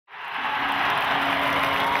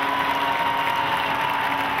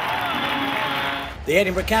The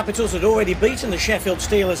Edinburgh Capitals had already beaten the Sheffield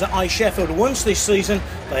Steelers at iceSheffield once this season.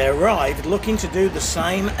 They arrived looking to do the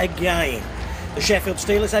same again. The Sheffield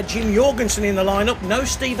Steelers had Jim Jorgensen in the lineup, no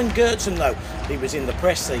Stephen Gertson though. He was in the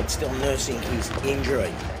press seat still nursing his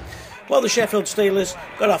injury. Well, the Sheffield Steelers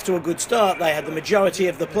got off to a good start. They had the majority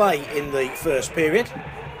of the play in the first period.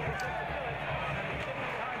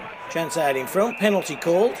 Chance out in front, penalty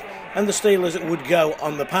called, and the Steelers would go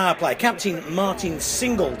on the power play. Captain Martin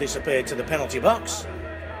Single disappeared to the penalty box.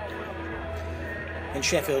 And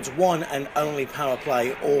Sheffield's one and only power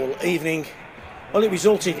play all evening, well, it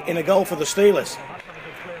resulted in a goal for the Steelers.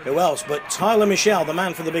 Who else but Tyler Michelle, the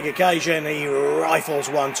man for the big occasion. He rifles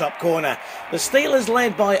one top corner. The Steelers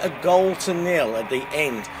led by 1-0 at the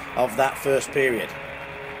end of that first period.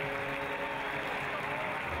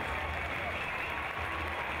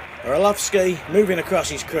 Orlovsky moving across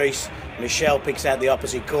his crease. Michelle picks out the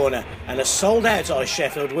opposite corner, and a sold-out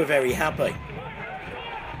iceSheffield were very happy.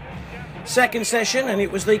 Second session, and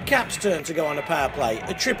it was the Caps' turn to go on a power play.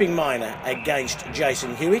 A tripping minor against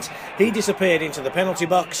Jason Hewitt. He disappeared into the penalty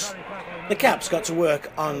box. The Caps got to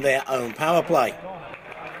work on their own power play.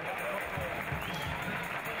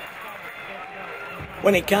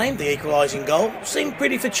 When it came, the equalising goal seemed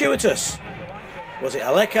pretty fortuitous. Was it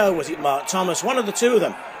Aleko? Was it Mark Thomas? One of the two of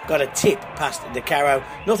them got a tip past De Caro.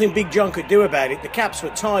 Nothing Big John could do about it. The Caps were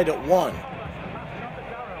tied at 1.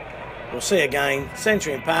 We'll see again.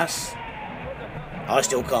 Centering pass. I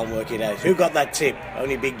still can't work it out. Who got that tip?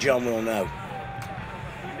 Only Big John will know.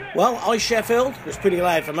 Well, iceSheffield was pretty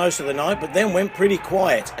loud for most of the night, but then went pretty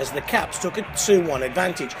quiet as the Caps took a 2-1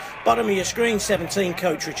 advantage. Bottom of your screen, 17,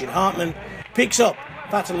 coach Richard Hartman picks up.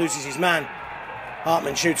 Patter loses his man.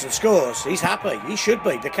 Hartman shoots and scores. He's happy. He should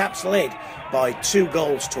be. The Caps led by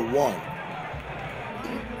 2-1.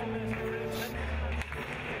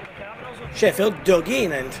 Sheffield dug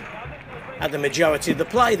in and had the majority of the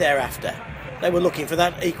play thereafter. They were looking for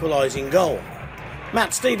that equalising goal.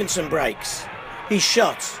 Matt Stevenson breaks. He's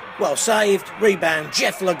shot. Well saved. Rebound.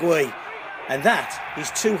 Jeff Legui. And that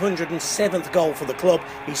is 207th goal for the club.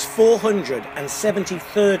 His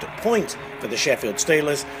 473rd point for the Sheffield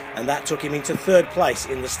Steelers. And that took him into third place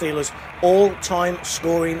in the Steelers' all-time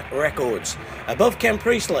scoring records. Above Ken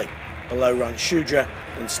Priestley, below Ron Shudra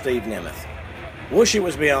and Steve Nemeth. Wish it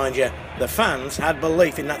was behind you. The fans had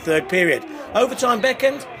belief in that third period. Overtime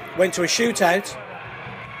beckoned. Went to a shootout.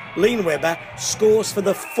 Leanweber scores for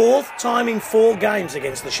the 4th time in 4 games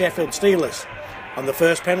against the Sheffield Steelers on the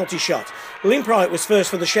first penalty shot. Limpright was first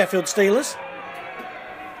for the Sheffield Steelers.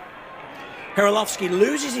 Herolofsky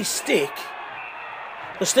loses his stick.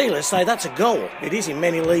 The Steelers say that's a goal. It is in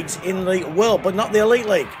many leagues in the world, but not the Elite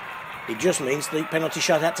League. It just means the penalty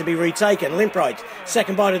shot had to be retaken. Limpright,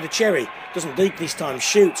 second bite of the cherry. Doesn't deep this time,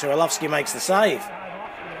 shoots. Herolofsky makes the save.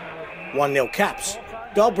 1-0 Caps.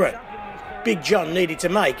 Dobrin. Big John needed to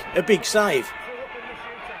make a big save.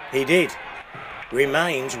 He did.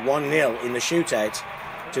 Remains 1-0 in the shootout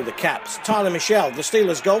to the Caps. Tyler Michelle, the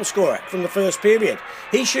Steelers' goal scorer from the first period.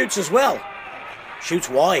 He shoots as well. Shoots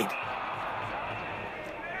wide.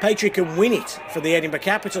 Patrick can win it for the Edinburgh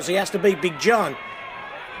Capitals. He has to beat Big John.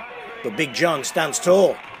 But Big John stands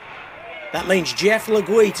tall. That means Jeff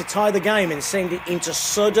Legui to tie the game and send it into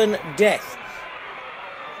sudden death.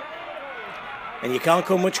 And you can't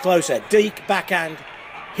come much closer. Deke, backhand,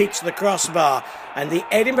 hits the crossbar. And the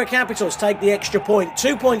Edinburgh Capitals take the extra point.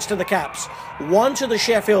 2 points to the Caps, 1 to the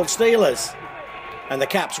Sheffield Steelers. And the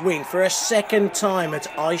Caps win for a second time at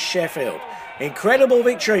iceSheffield. Incredible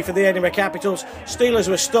victory for the Edinburgh Capitals. Steelers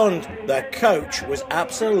were stunned. The coach was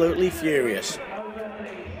absolutely furious.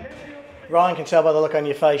 Ryan, can tell by the look on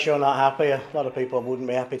your face you're not happy. A lot of people wouldn't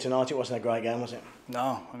be happy tonight. It wasn't a great game, was it?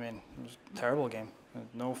 No, I mean, it was a terrible game.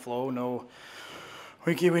 No flow, no...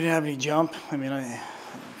 We didn't have any jump. I mean, I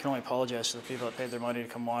can only apologize to the people that paid their money to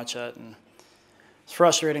come watch that, and it's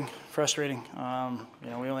frustrating. You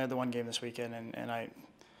know, we only had the one game this weekend, and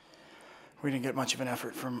we didn't get much of an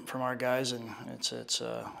effort from our guys, and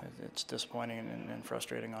it's disappointing and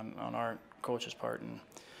frustrating on our coach's part. And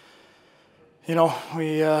you know,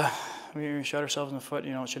 we shot ourselves in the foot.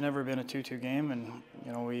 You know, it should never have been a 2-2 game, and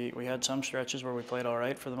you know, we had some stretches where we played all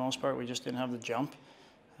right for the most part. We just didn't have the jump.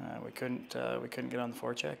 We couldn't get on the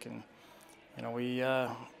forecheck, and you know, we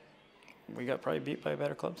got probably beat by a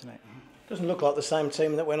better club tonight. Doesn't look like the same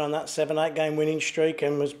team that went on that 7-8 game winning streak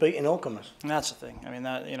and was beating Alchemist. And that's the thing. I mean,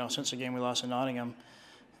 that, you know, since the game we lost in Nottingham,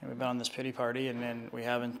 we've been on this pity party, and then we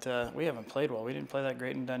haven't played well. We didn't play that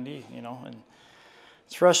great in Dundee, you know, and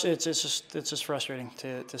it's just frustrating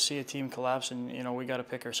to see a team collapse, and you know, we got to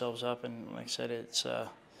pick ourselves up, and like I said,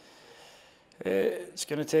 It's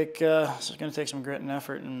going to take some grit and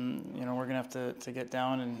effort, and we're going to have to get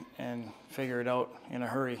down and figure it out in a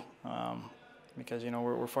hurry, because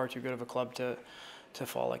we're far too good of a club to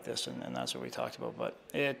fall like this, and that's what we talked about. But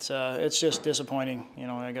it's just disappointing.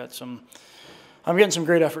 I'm getting some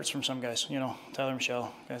great efforts from some guys. Tyler,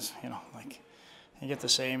 Michelle, guys. Like you get the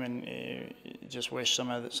same, and you just wish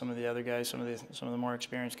some of the other guys, some of the more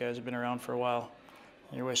experienced guys, have been around for a while.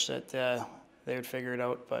 You wish that they would figure it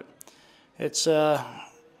out, but it's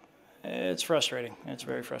frustrating. It's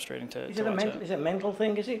very frustrating to watch that. Is it a mental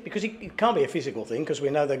thing? Is it? Because it can't be a physical thing, because we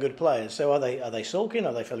know they're good players. So are they sulking?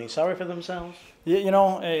 Are they feeling sorry for themselves?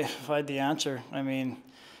 Yeah, if I had the answer, I mean,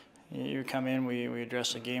 you come in, we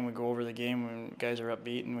address the game, we go over the game, and guys are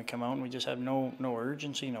upbeat, and we come out and we just have no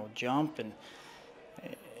urgency, no jump, and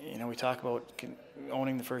we talk about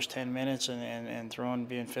owning the first 10 minutes and throwing,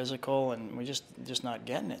 being physical, and we just not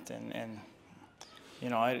getting it, and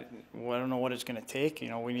I don't know what it's going to take.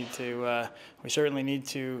 We certainly need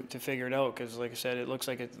to figure it out, because, like I said, it looks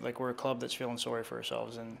like we're a club that's feeling sorry for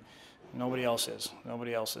ourselves, and nobody else is,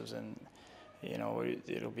 and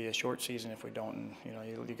it'll be a short season if we don't.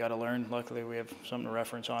 And you got to learn. Luckily, we have something to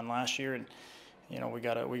reference on last year, and we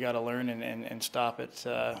got to learn and stop it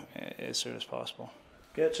as soon as possible.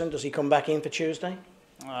 Gertson, does he come back in for Tuesday?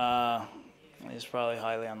 He's probably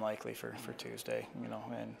highly unlikely for Tuesday.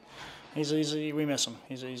 And we miss him.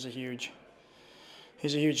 He's a huge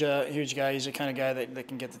guy. He's the kind of guy that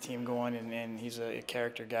can get the team going, and he's a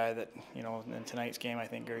character guy that in tonight's game, I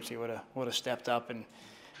think Gertzy would have stepped up and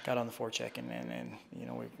got on the forecheck, and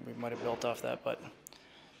we might have built off that, but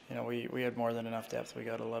we had more than enough depth. We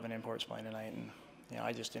got 11 imports playing tonight, and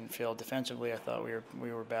I just didn't feel defensively. I thought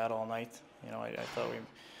we were bad all night. I thought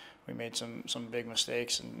we made some big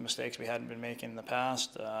mistakes, and mistakes we hadn't been making in the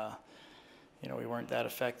past. We weren't that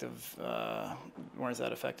effective.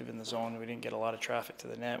 In the zone. We didn't get a lot of traffic to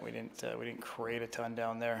the net. We didn't create a ton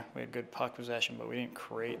down there. We had good puck possession, but we didn't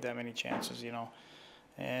create that many chances.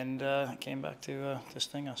 And it came back to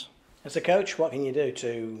sting us. As a coach, what can you do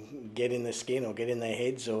to get in their skin or get in their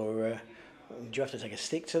heads, or do you have to take a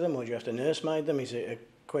stick to them, or do you have to nursemaid them? Is it a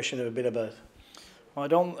question of a bit of both? Well,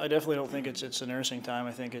 I definitely don't think it's a nursing time.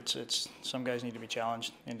 I think it's some guys need to be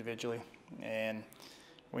challenged individually, and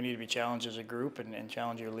we need to be challenged as a group and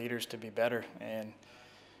challenge your leaders to be better. And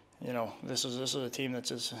this is a team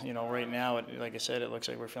that's right now, like I said, it looks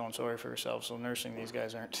like we're feeling sorry for ourselves. So nursing these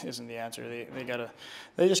guys isn't the answer. They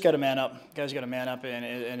just got to man up. Guys got to man up,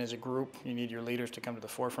 and as a group, you need your leaders to come to the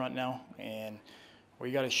forefront now, and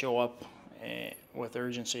we got to show up with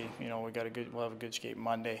urgency. We'll have a good skate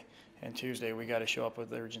Monday and Tuesday. We got to show up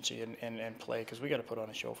with urgency and play, because we got to put on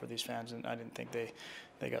a show for these fans, and I didn't think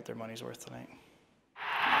they got their money's worth tonight.